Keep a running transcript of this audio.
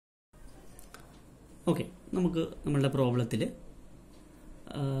Okay, we problem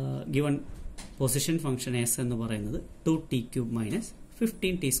given position function s എന്ന് പറയുന്നത് 2t cube minus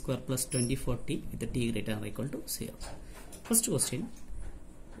 15t square plus 24t with the t greater than or equal to 0. First question,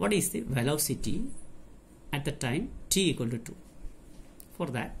 what is the velocity at the time t equal to 2? For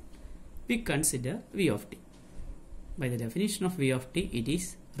that, we consider v of t. By the definition of v of t, it is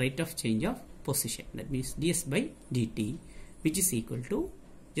rate of change of position. That means ds by dt, which is equal to,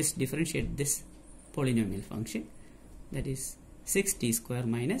 just differentiate this polynomial function, that is 6t square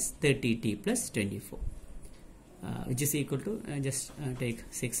minus 30t plus 24, which is equal to, just take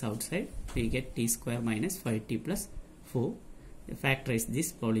 6 outside, we get t square minus 5t plus 4. Factorize this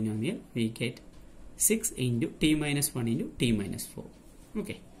polynomial, we get 6 into t minus 1 into t minus 4.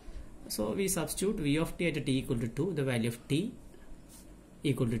 Okay, so we substitute v of t at t equal to 2, the value of t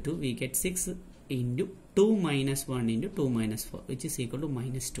equal to 2, we get 6 into 2 minus 1 into 2 minus 4, which is equal to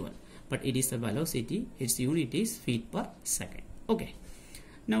minus 12. But it is the velocity, its unit is feet per second. Okay,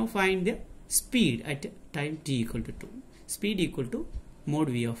 now find the speed at time t equal to 2. Speed equal to mod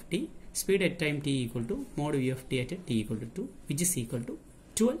v of t. Speed at time t equal to mod v of t at t equal to 2, which is equal to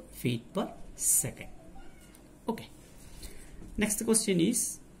 12 feet per second. Okay, next question is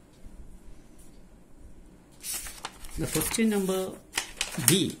the question number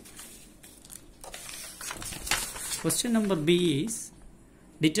B. Question number B is,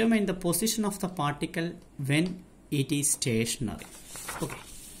 determine the position of the particle when it is stationary. Okay,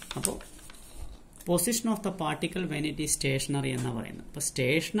 so position of the particle when it is stationary enna parayunnu. Appo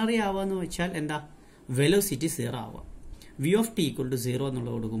stationary avannu vechal endha velocity 0 avam. V of t equal to 0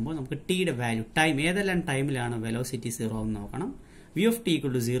 ennullo kodukkumbol namukku t ide value time edellam time ilana velocity 0 avunu nokkanam. V of t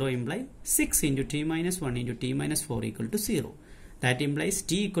equal to 0 imply 6 into t minus 1 into t minus 4 equal to 0. That implies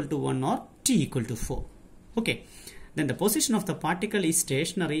t equal to 1 or t equal to 4. Okay, then the position of the particle is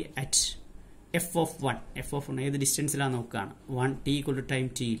stationary at f of 1. f of 1 ഏത് ഡിസ്റ്റൻസിലാണ് നോക്കുകയാണ്, 1 t equal to time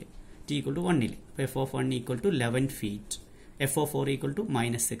t equal to 1 ൽ. അപ്പോൾ f of 1 equal to 11 feet, f of 4 equal to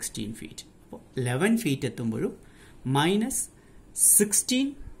minus 16 feet. അപ്പോൾ 11 feet എത്തുമ്പോഴും minus 16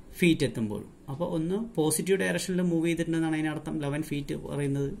 feet എത്തുമ്പോഴും, അപ്പോൾ ഒന്ന് positive ഡയറക്ഷനിൽ move ചെയ്തിട്ടുണ്ടെന്നാണ് അതിനർത്ഥം 11 feet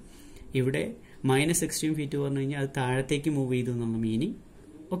പറയുന്നത്. ഇവിടെ മൈനസ് 16 feet പറഞ്ഞു കഴിഞ്ഞാൽ അത് താഴത്തേക്ക് മൂവ് ചെയ്തു എന്നുള്ള മീനിങ്.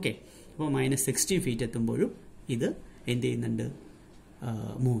 ഓക്കെ, അപ്പോൾ മൈനസ് 16 feet എത്തുമ്പോഴും ഇത് എന്ത് ചെയ്യുന്നുണ്ട്,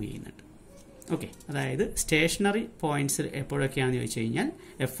 മൂവ് ചെയ്യുന്നുണ്ട്. ഓക്കെ, അതായത് സ്റ്റേഷനറി പോയിന്റ്സ് എപ്പോഴൊക്കെയാണെന്ന് ചോദിച്ചു കഴിഞ്ഞാൽ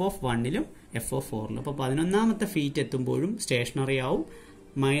എഫ് ഓഫ് 1ലും എഫ് ഓഫ് 4ലും. അപ്പോൾ 11ാമത്തെ ഫീറ്റ് എത്തുമ്പോഴും സ്റ്റേഷനറി ആവും,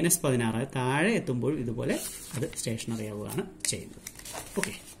 മൈനസ് 16 താഴെ എത്തുമ്പോഴും ഇതുപോലെ അത് സ്റ്റേഷനറി ആവുകയാണ് ചെയ്യുന്നത്.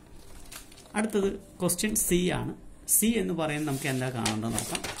 ഓക്കെ, അടുത്തത് ക്വസ്റ്റ്യൻ സി ആണ്. സി എന്ന് പറയുന്നത് നമുക്ക് എന്താ കാണേണ്ടത്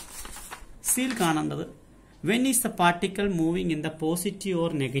നോക്കാം. സിയിൽ കാണേണ്ടത്, when is the particle moving in the positive or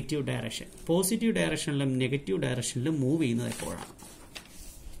negative direction? Positive ഡയറക്ഷനിലും negative ഡയറക്ഷനിലും move ചെയ്യുന്നത് എപ്പോഴാണ്?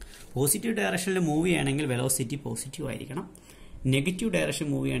 പോസിറ്റീവ് ഡയറക്ഷനിൽ മൂവ് ചെയ്യുകയാണെങ്കിൽ വെലോസിറ്റി പോസിറ്റീവ് ആയിരിക്കണം, നെഗറ്റീവ് ഡയറക്ഷൻ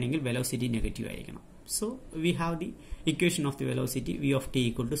മൂവ് ചെയ്യുകയാണെങ്കിൽ വെലോസിറ്റി നെഗറ്റീവ് ആയിരിക്കണം. So we have the equation of the velocity v of t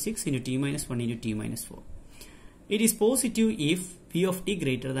equal to 6 into t minus 1 into t minus 4. It is positive if v of t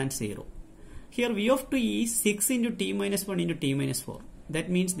greater than 0. Here v of t is 6 into t minus 1 into t minus 4. That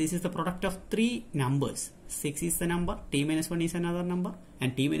means this is the product of three numbers. 6 is the number, t minus 1 is another number, and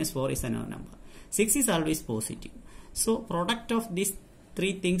t minus 4 is another number. 6 is always positive. So product of these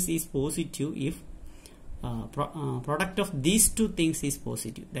three things is positive if product of these two things is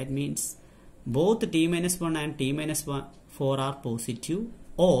positive. That means both t minus 1 and t minus 4 are positive,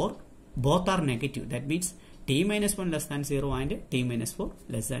 or both are negative. That means t minus 1 less than 0 and t minus 4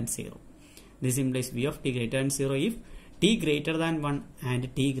 less than 0. This implies v of t greater than 0 if t greater than 1 and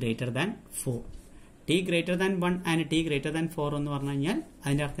t greater than 4. t greater than 1 and t greater than 4 എന്ന് പറഞ്ഞു കഴിഞ്ഞാൽ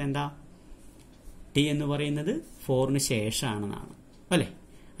അതിൻ്റെ അർത്ഥം എന്താ, t എന്ന് പറയുന്നത് 4ന് ശേഷമാണെന്നാണ് അല്ലേ.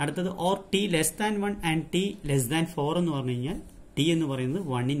 അടുത്തത് or t less than 1 and t less than 4 എന്ന് പറഞ്ഞു കഴിഞ്ഞാൽ t എന്ന് പറയുന്നത്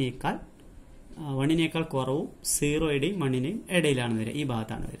 1നേക്കാൾ കുറവും 0യുടെയും 1ന്റെയും ഇടയിലാണ് വരിക, ഈ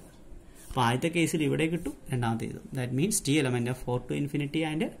ഭാഗത്താണ് വരുന്നത്. അപ്പോൾ ആദ്യത്തെ കേസിൽ ഇവിടെ കിട്ടും, രണ്ടാമത്തെ ഇതും. That means t element of 4 to infinity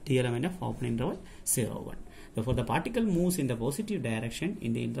and t element of open interval 0-1. Therefore, the particle moves in the positive direction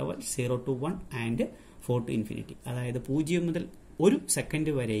in the interval 0 to 1 and 4 to infinity. അതായത് 0 മുതൽ 1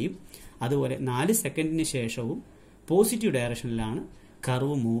 സെക്കൻഡ് വരെയും അതുപോലെ 4 സെക്കൻഡിന് ശേഷവും പോസിറ്റീവ് ഡയറക്ഷനിലാണ്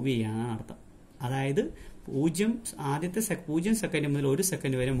കർവ് മൂവ് ചെയ്യാനാണ് അർത്ഥം. അതായത് 0 second മുതൽ 1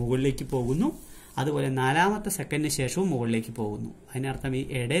 second വരെ മുകളിലേക്ക് പോകുന്നു, അതുപോലെ 4ാമത്തെ സെക്കൻഡിന് ശേഷവും മുകളിലേക്ക് പോകുന്നു. അതിനർത്ഥം ഈ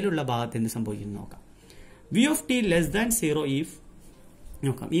ഇടയിലുള്ള ഭാഗത്ത് എന്ത് സംഭവിക്കുന്നു നോക്കാം. v of t less than 0 if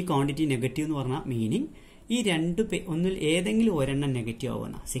നോക്കാം, ഈ ക്വാണ്ടിറ്റി നെഗറ്റീവ് എന്ന് പറഞ്ഞാൽ മീനിങ് ഈ ഒന്നിൽ ഏതെങ്കിലും ഒരെണ്ണം നെഗറ്റീവ്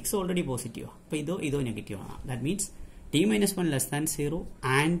ആവുന്ന. 6 ഓൾറെഡി പോസിറ്റീവ് ആണ്, അപ്പോൾ ഇതോ നെഗറ്റീവ് ആണ്. That means t minus 1 less than 0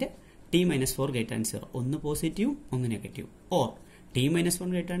 and t minus 4 greater than 0. ഒന്ന് പോസിറ്റീവ് ഒന്ന് negative, or t minus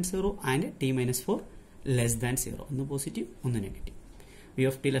 1 greater than 0 and t minus 4 less than 0. ഒന്ന് പോസിറ്റീവ് ഒന്ന് negative. v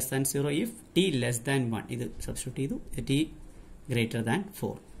of t less than 0 if t less than 1. ഇത് substitute ചെയ്തു. t greater than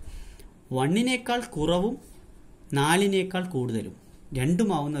 4. 1നേക്കാൾ കുറവും 4നേക്കാൾ കൂടുതലും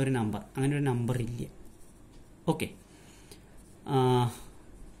രണ്ടുമാവുന്ന ഒരു number, അങ്ങനെ ഒരു നമ്പർ ഇല്ല. ഓക്കെ,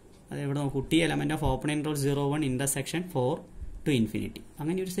 അതെവിടെ നോക്കൂ. T element of open ഇൻട്രോൾ 0 1 intersection 4 to infinity.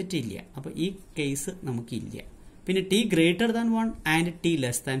 അങ്ങനെ ഒരു സെറ്റ് ഇല്ല. അപ്പോൾ ഈ കേസ് നമുക്കില്ല. പിന്നെ T greater than 1 and T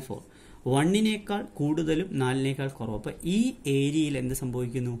less than 4. 1നേക്കാൾ കൂടുതലും 4നേക്കാൾ കുറവ്. അപ്പോൾ ഈ ഏരിയയിൽ എന്ത്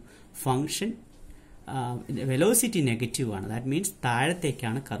സംഭവിക്കുന്നു? ഫംഗ്ഷൻ വെലോസിറ്റി നെഗറ്റീവ് ആണ്. ദാറ്റ് മീൻസ്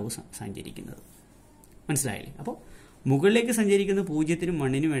താഴത്തേക്കാണ് കർവ് സഞ്ചരിക്കുന്നത്. മനസ്സിലായില്ലേ? അപ്പോൾ മുകളിലേക്ക് സഞ്ചരിക്കുന്നത് 0 നും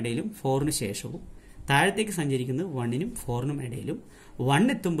 1 ഇടയിലും 4 ശേഷവും, താഴത്തേക്ക് സഞ്ചരിക്കുന്നത് 1 നും 4 ഇടയിലും. 1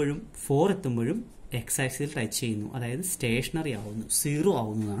 എത്തുമ്പോഴും 4 എത്തുമ്പോഴും എക്സ് ആക്സിൽ ടച്ച് ചെയ്യുന്നു, അതായത് സ്റ്റേഷനറി ആവുന്നു, 0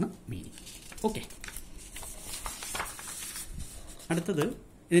 ആവുന്നതാണ് മീനിങ്. ഓക്കെ, അടുത്തത്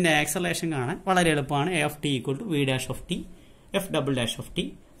ഇതിന്റെ ആക്സലറേഷൻ കാണാൻ വളരെ എളുപ്പമാണ്. A of T equal to V dash of T F double dash of T.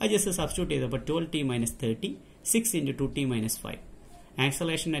 അത് ജസ്റ്റ് സബ്സ്റ്റിറ്റ്യൂട്ട് ചെയ്തപ്പോൾ 12t minus 30 6 into 2t minus 5.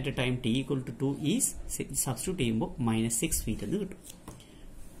 Acceleration at time T equal to 2 is substitute ചെയ്യുമ്പോൾ -6 feet എന്ന് കിട്ടും.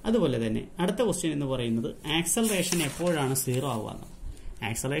 അതുപോലെ തന്നെ അടുത്ത ക്വസ്റ്റ്യൻ എന്ന് പറയുന്നത് ആക്സലറേഷൻ എപ്പോഴാണ് 0 ആവുക.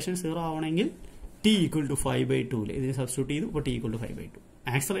 ആക്സലറേഷൻ 0 ആവണമെങ്കിൽ ടി ഈക്വൽ ടു 5/2 ഇതിന് സബ്സ്റ്റിറ്റ്യൂട്ട് ചെയ്തു. ഇപ്പോൾ T equal to 5/2.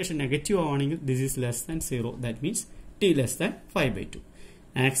 Acceleration negative ആവണമെങ്കിൽ this is less than 0, that means T less than 5/2.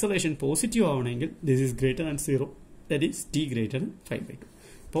 Acceleration positive ആവണമെങ്കിൽ this is greater than 0, that is T greater than 5/2.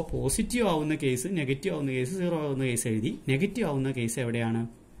 അപ്പോൾ positive ആവുന്ന case, negative ആവുന്ന case, 0 ആവുന്ന case എഴുതി. Negative ആവുന്ന case എവിടെയാണ്?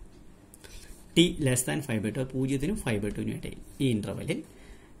 T less than 5/2, 0 നും 5/2 ഇടയിൽ ഈ ഇന്റർവെല്ലിൽ.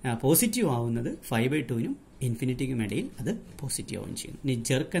 പോസിറ്റീവ് ആവുന്നത് 5/2 നും ഇൻഫിനിറ്റിക്കും ഇടയിൽ, അത് പോസിറ്റീവ് ആവുകയും ചെയ്യുന്നു. ഇനി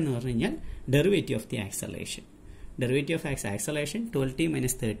ജെർക്ക് എന്ന് പറഞ്ഞു കഴിഞ്ഞാൽ derivative of the acceleration. Derivative of acceleration 12t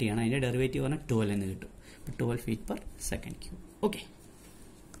minus 30 ആണ്. അതിന്റെ ഡെറിവേറ്റീവ് പറഞ്ഞാൽ 12 എന്ന് കിട്ടും. 12 feet per second cube. Okay.